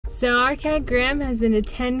So our cat Graham has been to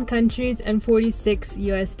 10 countries and 46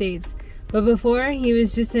 US states. But before, he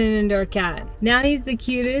was just an indoor cat. Now he's the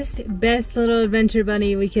cutest, best little adventure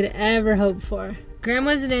bunny we could ever hope for. Graham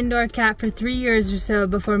was an indoor cat for 3 years or so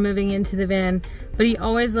before moving into the van, but he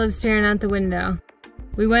always loved staring out the window.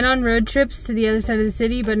 We went on road trips to the other side of the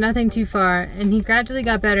city, but nothing too far, and he gradually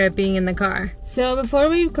got better at being in the car. So before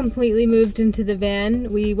we completely moved into the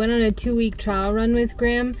van, we went on a 2-week trial run with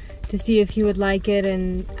Graham to see if he would like it,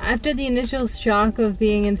 and after the initial shock of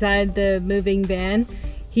being inside the moving van,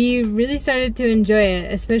 he really started to enjoy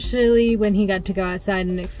it, especially when he got to go outside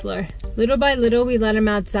and explore. Little by little, we let him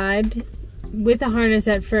outside with a harness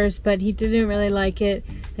at first, but he didn't really like it,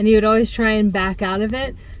 and he would always try and back out of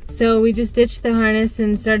it. So we just ditched the harness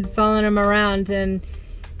and started following him around, and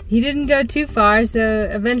he didn't go too far, so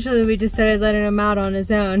eventually we just started letting him out on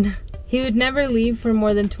his own. He would never leave for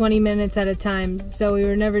more than 20 minutes at a time, so we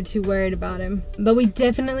were never too worried about him. But we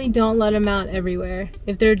definitely don't let him out everywhere.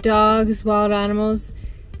 If there are dogs, wild animals,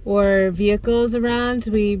 or vehicles around,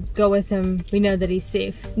 we go with him. We know that he's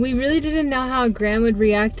safe. We really didn't know how Graham would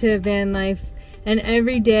react to van life, and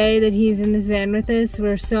every day that he's in this van with us,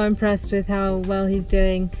 we're so impressed with how well he's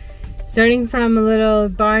doing. Starting from a little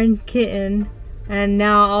barn kitten, and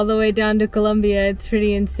now all the way down to Colombia, it's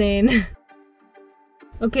pretty insane.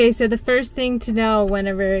 Okay, so the first thing to know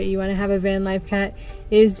whenever you want to have a van life cat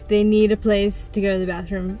is they need a place to go to the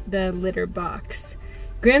bathroom, the litter box.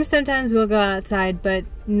 Graham sometimes will go outside, but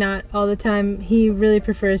not all the time. He really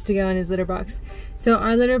prefers to go in his litter box. So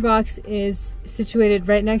our litter box is situated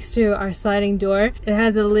right next to our sliding door. It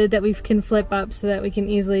has a lid that we can flip up so that we can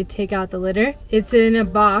easily take out the litter. It's in a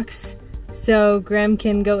box, so Graham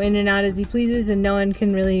can go in and out as he pleases, and no one's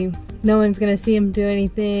gonna see him do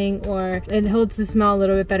anything. Or it holds the smell a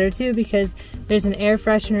little bit better too, because there's an air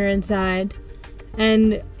freshener inside.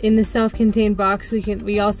 And in the self-contained box,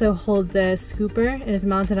 we also hold the scooper, and it's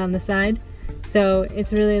mounted on the side. So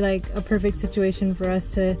it's really like a perfect situation for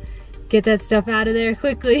us to get that stuff out of there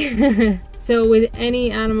quickly. So with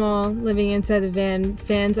any animal living inside the van,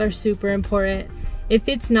 fans are super important. If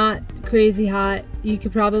it's not crazy hot, you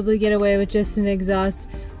could probably get away with just an exhaust.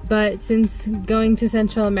 But since going to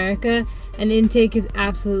Central America, an intake is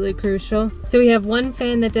absolutely crucial. So we have one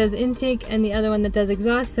fan that does intake and the other one that does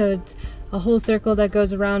exhaust. So it's a whole circle that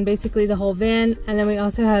goes around basically the whole van. And then we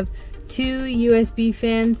also have 2 USB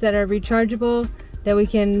fans that are rechargeable that we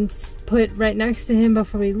can put right next to him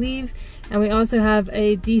before we leave. And we also have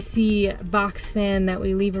a DC box fan that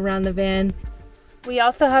we leave around the van. We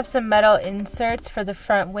also have some metal inserts for the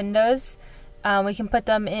front windows. We can put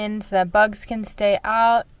them in so that bugs can stay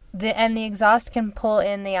out, and the exhaust can pull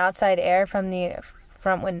in the outside air from the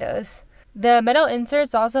front windows. The metal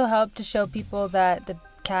inserts also help to show people that the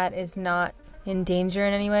cat is not in danger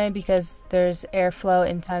in any way, because there's airflow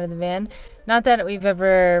inside of the van. Not that we've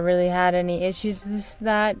ever really had any issues with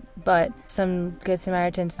that, but some good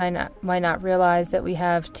Samaritans might not realize that we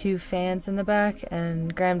have 2 fans in the back,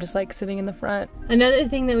 and Graham just likes sitting in the front. Another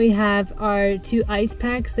thing that we have are 2 ice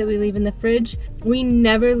packs that we leave in the fridge. We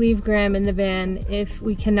never leave Graham in the van if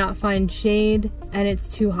we cannot find shade and it's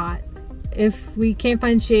too hot. If we can't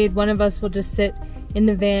find shade, one of us will just sit in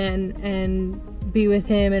the van and be with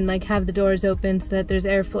him and like have the doors open so that there's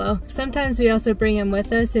airflow. Sometimes we also bring him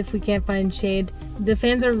with us if we can't find shade. The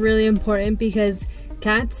fans are really important because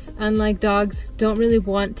cats, unlike dogs, don't really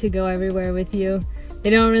want to go everywhere with you. They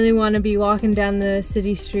don't really want to be walking down the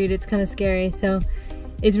city street. It's kind of scary. So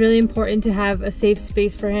it's really important to have a safe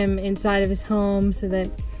space for him inside of his home so that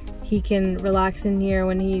he can relax in here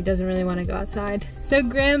when he doesn't really want to go outside. So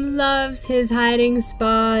Graham loves his hiding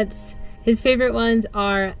spots. His favorite ones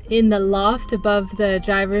are in the loft above the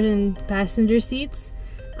driver and passenger seats,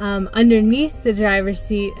 underneath the driver's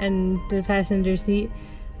seat and the passenger seat.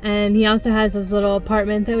 And he also has this little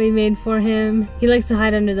apartment that we made for him. He likes to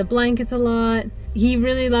hide under the blankets a lot. He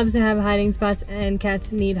really loves to have hiding spots, and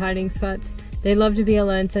cats need hiding spots. They love to be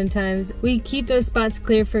alone sometimes. We keep those spots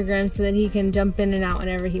clear for Graham so that he can jump in and out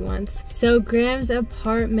whenever he wants. So Graham's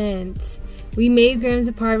apartment. We made Graham's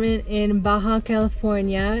apartment in Baja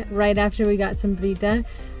California right after we got Sombrita.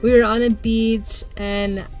 We were on a beach,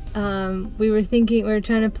 and we were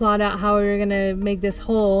trying to plot out how we were gonna make this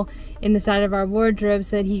hole in the side of our wardrobe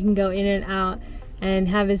so that he can go in and out and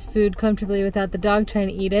have his food comfortably without the dog trying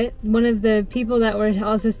to eat it. One of the people that were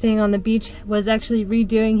also staying on the beach was actually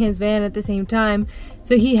redoing his van at the same time,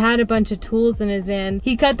 so he had a bunch of tools in his van.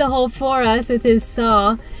 He cut the hole for us with his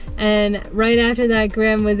saw, and right after that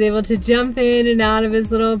Graham was able to jump in and out of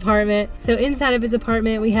his little apartment. So inside of his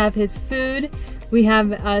apartment we have his food, we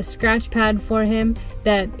have a scratch pad for him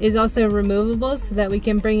that is also removable so that we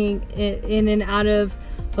can bring it in and out of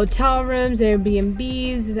hotel rooms,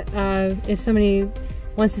 Airbnbs, if somebody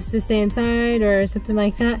wants us to stay inside or something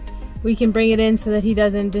like that. We can bring it in so that he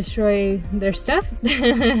doesn't destroy their stuff.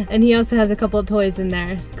 And he also has a couple of toys in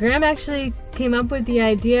there. Graham actually came up with the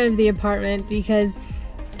idea of the apartment because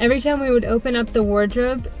every time we would open up the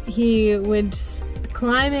wardrobe, he would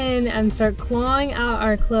climb in and start clawing out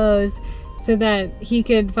our clothes so that he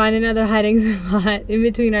could find another hiding spot in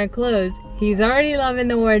between our clothes. He's already loving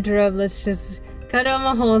the wardrobe. Let's just cut him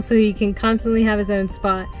a hole so he can constantly have his own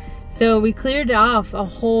spot. So we cleared off a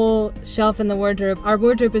whole shelf in the wardrobe. Our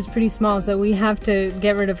wardrobe is pretty small, so we have to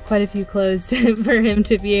get rid of quite a few clothes for him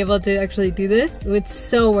to be able to actually do this. It's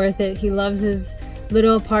so worth it. He loves his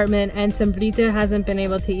little apartment, and Sombrita hasn't been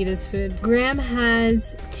able to eat his food. Graham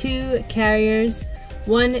has 2 carriers.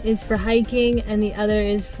 One is for hiking and the other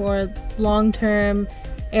is for long-term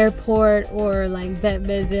airport or like vet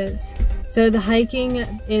visits. So the hiking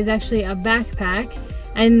is actually a backpack,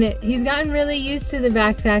 and he's gotten really used to the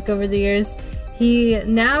backpack over the years. He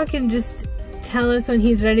now can just tell us when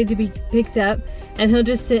he's ready to be picked up, and he'll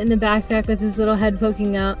just sit in the backpack with his little head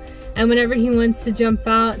poking out. And whenever he wants to jump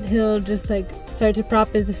out, he'll just like start to prop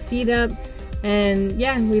his feet up, and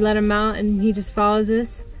yeah, we let him out and he just follows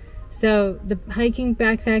us. So the hiking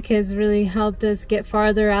backpack has really helped us get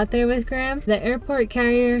farther out there with Graham. The airport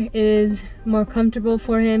carrier is more comfortable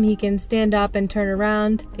for him. He can stand up and turn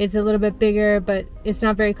around. It's a little bit bigger, but it's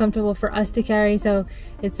not very comfortable for us to carry, so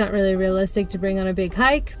it's not really realistic to bring on a big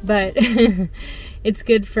hike, but it's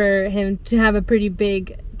good for him to have a pretty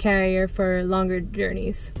big carrier for longer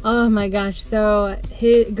journeys. Oh my gosh, so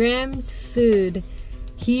Graham's food.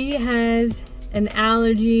 He has an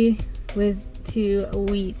allergy to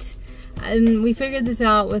wheat. And we figured this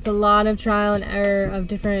out with a lot of trial and error of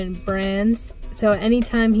different brands. So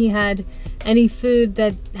anytime he had any food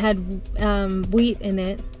that had wheat in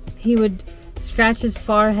it, he would scratch his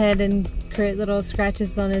forehead and create little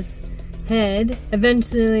scratches on his head.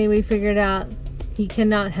 Eventually we figured out he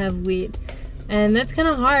cannot have wheat. And that's kind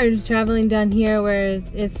of hard traveling down here where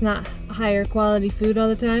it's not higher quality food all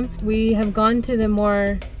the time. We have gone to the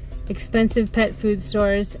more expensive pet food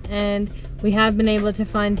stores, and we have been able to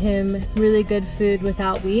find him really good food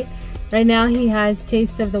without wheat. Right now he has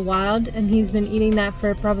Taste of the Wild, and he's been eating that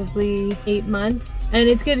for probably 8 months. And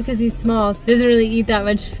it's good because he's small, so doesn't really eat that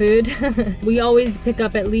much food. We always pick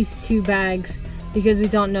up at least 2 bags because we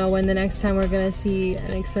don't know when the next time we're gonna see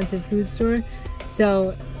an expensive food store.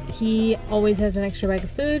 So he always has an extra bag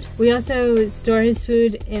of food. We also store his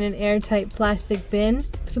food in an airtight plastic bin.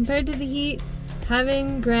 Compared to the heat,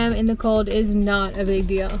 having Graham in the cold is not a big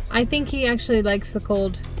deal. I think he actually likes the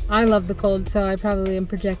cold. I love the cold, so I probably am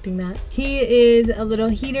projecting that. He is a little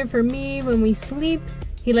heater for me when we sleep.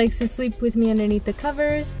 He likes to sleep with me underneath the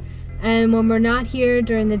covers. And when we're not here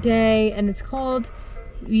during the day and it's cold,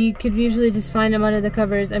 you could usually just find him under the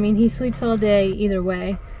covers. I mean, he sleeps all day either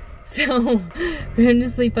way. So for him to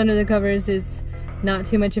sleep under the covers is not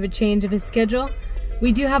too much of a change of his schedule.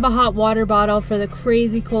 We do have a hot water bottle for the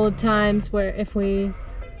crazy cold times where if we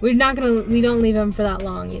don't leave him for that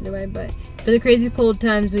long either way, but for the crazy cold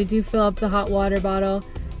times we do fill up the hot water bottle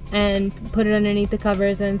and put it underneath the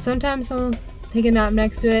covers, and sometimes he'll take a nap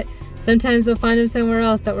next to it. Sometimes we'll find him somewhere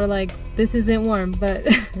else that we're like, this isn't warm, but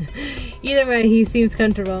either way he seems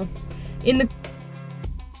comfortable. In the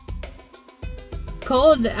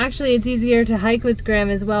cold, actually it's easier to hike with Graham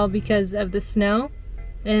as well because of the snow.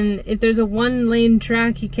 And if there's a 1-lane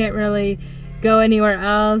track, he can't really go anywhere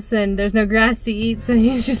else, and there's no grass to eat, so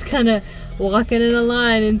he's just kind of walking in a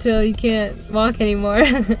line until he can't walk anymore.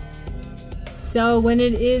 So when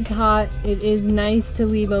it is hot, it is nice to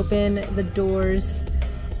leave open the doors.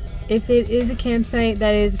 If it is a campsite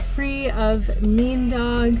that is free of mean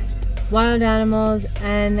dogs, wild animals,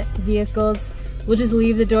 and vehicles, we'll just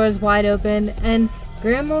leave the doors wide open, and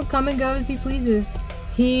Graham will come and go as he pleases.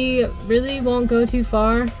 He really won't go too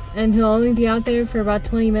far, and he'll only be out there for about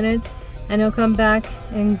 20 minutes, and he'll come back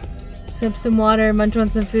and sip some water, munch on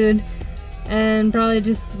some food, and probably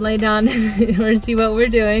just lay down or see what we're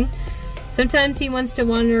doing. Sometimes he wants to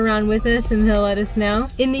wander around with us and he'll let us know.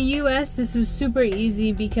 In the US, this was super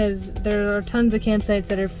easy because there are tons of campsites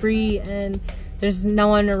that are free and there's no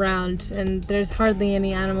one around, and there's hardly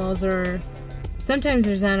any animals, or sometimes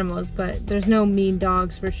there's animals, but there's no mean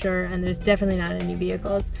dogs for sure, and there's definitely not any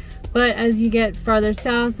vehicles. But as you get farther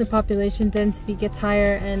south, the population density gets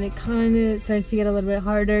higher and it kind of starts to get a little bit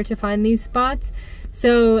harder to find these spots.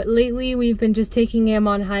 So lately we've been just taking him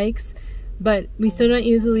on hikes, but we still don't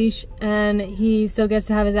use a leash, and he still gets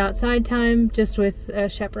to have his outside time just with a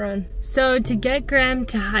chaperone. So to get Graham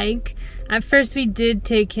to hike, at first we did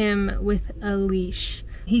take him with a leash.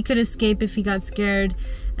 He could escape if he got scared,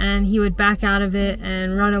 and he would back out of it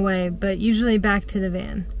and run away, but usually back to the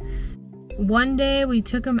van. One day we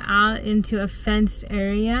took him out into a fenced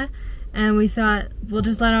area, and we thought we'll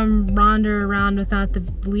just let him wander around without the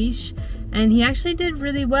leash, and he actually did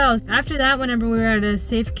really well. After that, whenever we were at a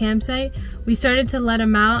safe campsite, we started to let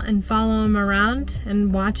him out and follow him around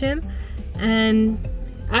and watch him. And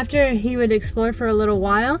after he would explore for a little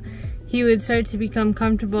while, he would start to become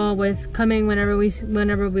comfortable with coming whenever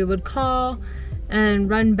we would call and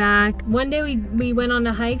run back. One day we went on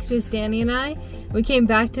a hike, just Danny and I. We came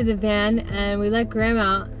back to the van and we let Graham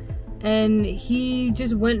out, and he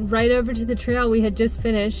just went right over to the trail we had just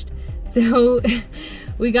finished. So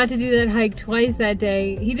we got to do that hike twice that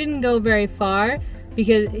day. He didn't go very far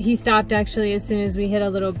because he stopped actually as soon as we hit a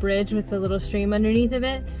little bridge with a little stream underneath of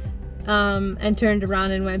it, and turned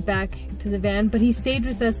around and went back to the van. But he stayed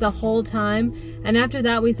with us the whole time, and after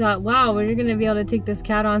that we thought, wow, we're gonna be able to take this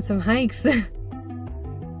cat on some hikes.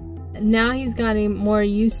 Now he's gotten more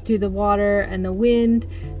used to the water and the wind,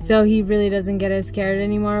 so he really doesn't get as scared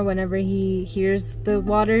anymore. Whenever he hears the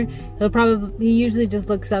water, he usually just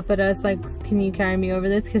looks up at us like, can you carry me over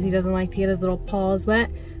this? Because he doesn't like to get his little paws wet,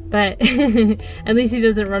 but at least he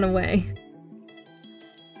doesn't run away.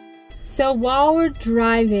 So while we're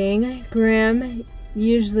driving, Graham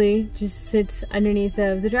usually just sits underneath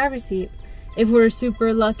of the driver's seat. If we're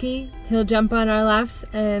super lucky, he'll jump on our laps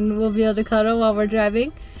and we'll be able to cuddle while we're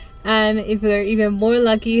driving. And if we're even more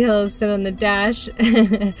lucky, he'll sit on the dash.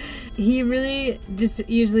 He really just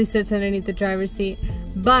usually sits underneath the driver's seat,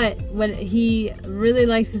 but when he really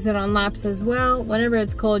likes to sit on laps as well, whenever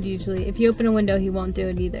it's cold usually. If you open a window, he won't do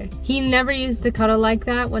it either. He never used to cuddle like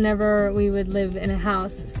that whenever we would live in a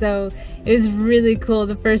house, so it was really cool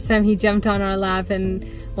the first time he jumped on our lap and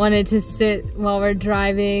wanted to sit while we're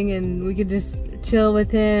driving, and we could just chill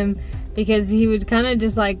with him, because he would kind of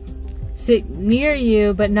just like sit near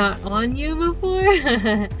you but not on you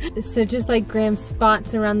before. So just like Graham's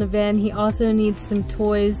spots around the van, he also needs some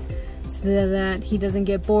toys so that he doesn't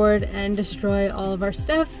get bored and destroy all of our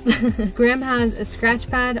stuff. Graham has a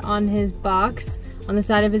scratch pad on his box, on the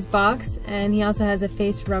side of his box, and he also has a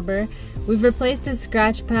face rubber. We've replaced his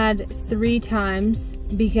scratch pad 3 times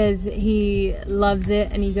because he loves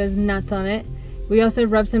it and he goes nuts on it. We also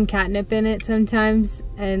rub some catnip in it sometimes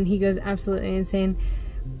and he goes absolutely insane.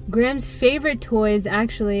 Graham's favorite toys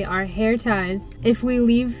actually are hair ties. If we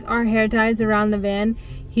leave our hair ties around the van,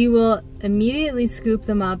 he will immediately scoop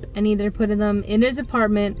them up and either put them in his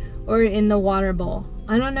apartment or in the water bowl.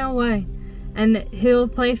 I don't know why. And he'll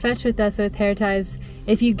play fetch with us with hair ties.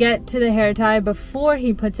 If you get to the hair tie before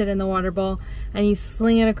he puts it in the water bowl and you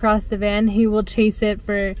sling it across the van, he will chase it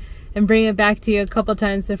and bring it back to you a couple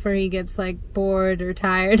times before he gets like bored or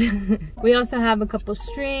tired. We also have a couple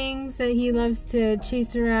strings that he loves to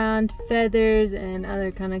chase around, feathers, and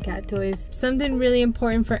other kind of cat toys. Something really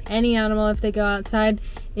important for any animal if they go outside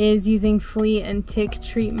is using flea and tick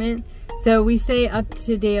treatment. So we stay up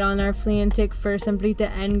to date on our flea and tick for Sombrita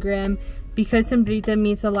and Graham, because Sombrita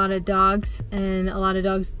meets a lot of dogs and a lot of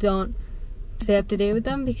dogs don't stay up to date with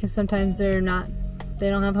them because sometimes they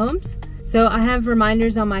don't have homes. So I have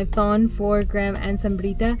reminders on my phone for Graham and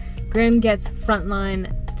Sombrita. Graham gets frontline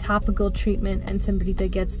topical treatment and Sombrita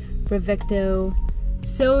gets Bravecto.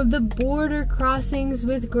 So the border crossings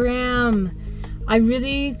with Graham. I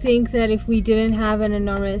really think that if we didn't have an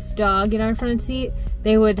enormous dog in our front seat,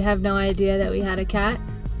 they would have no idea that we had a cat.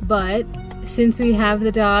 But since we have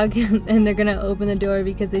the dog and they're gonna open the door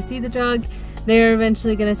because they see the dog, they're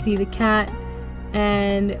eventually gonna see the cat,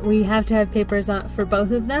 and we have to have papers on for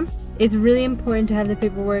both of them. It's really important to have the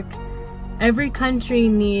paperwork. Every country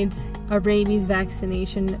needs a rabies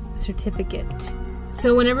vaccination certificate.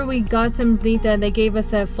 So whenever we got Sombrita, they gave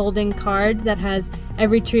us a folding card that has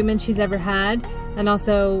every treatment she's ever had and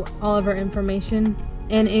also all of her information.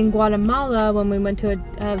 And in Guatemala, when we went to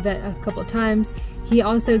a vet a couple times, he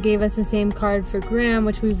also gave us the same card for Graham,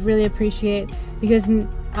 which we really appreciate, because you're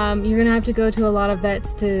gonna have to go to a lot of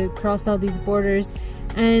vets to cross all these borders,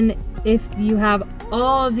 and if you have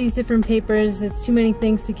all of these different papers, it's too many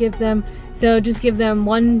things to give them. So just give them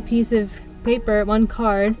one piece of paper, one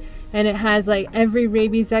card, and it has like every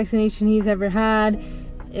rabies vaccination he's ever had,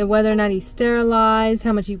 whether or not he's sterilized,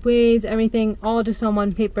 how much he weighs, everything, all just on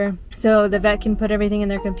one paper. So the vet can put everything in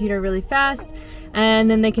their computer really fast, and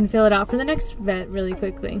then they can fill it out for the next vet really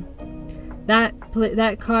quickly.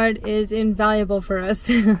 That card is invaluable for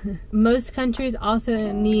us. Most countries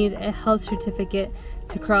also need a health certificate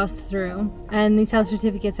to cross through, and these health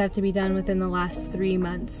certificates have to be done within the last 3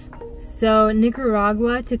 months. So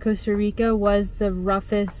Nicaragua to Costa Rica was the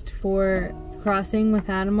roughest for crossing with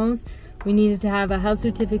animals. We needed to have a health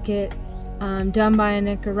certificate done by a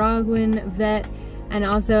Nicaraguan vet, and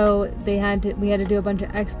also we had to do a bunch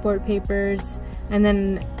of export papers and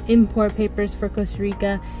then import papers for Costa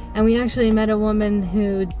Rica. And we actually met a woman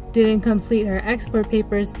who didn't complete her export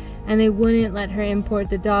papers, and they wouldn't let her import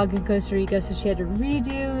the dog in Costa Rica, so she had to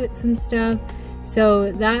redo some stuff.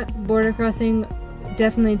 So that border crossing,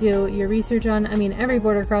 definitely do your research on. I mean, every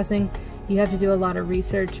border crossing you have to do a lot of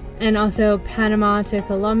research. And also Panama to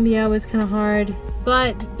Colombia was kind of hard.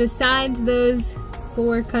 But besides those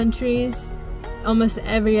 4 countries, almost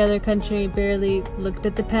every other country barely looked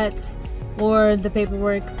at the pets or the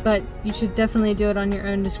paperwork, but you should definitely do it on your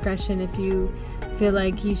own discretion if you feel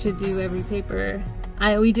like you should do every paper.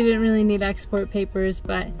 We didn't really need export papers,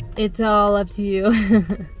 but it's all up to you.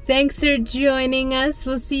 Thanks for joining us.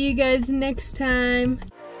 We'll see you guys next time.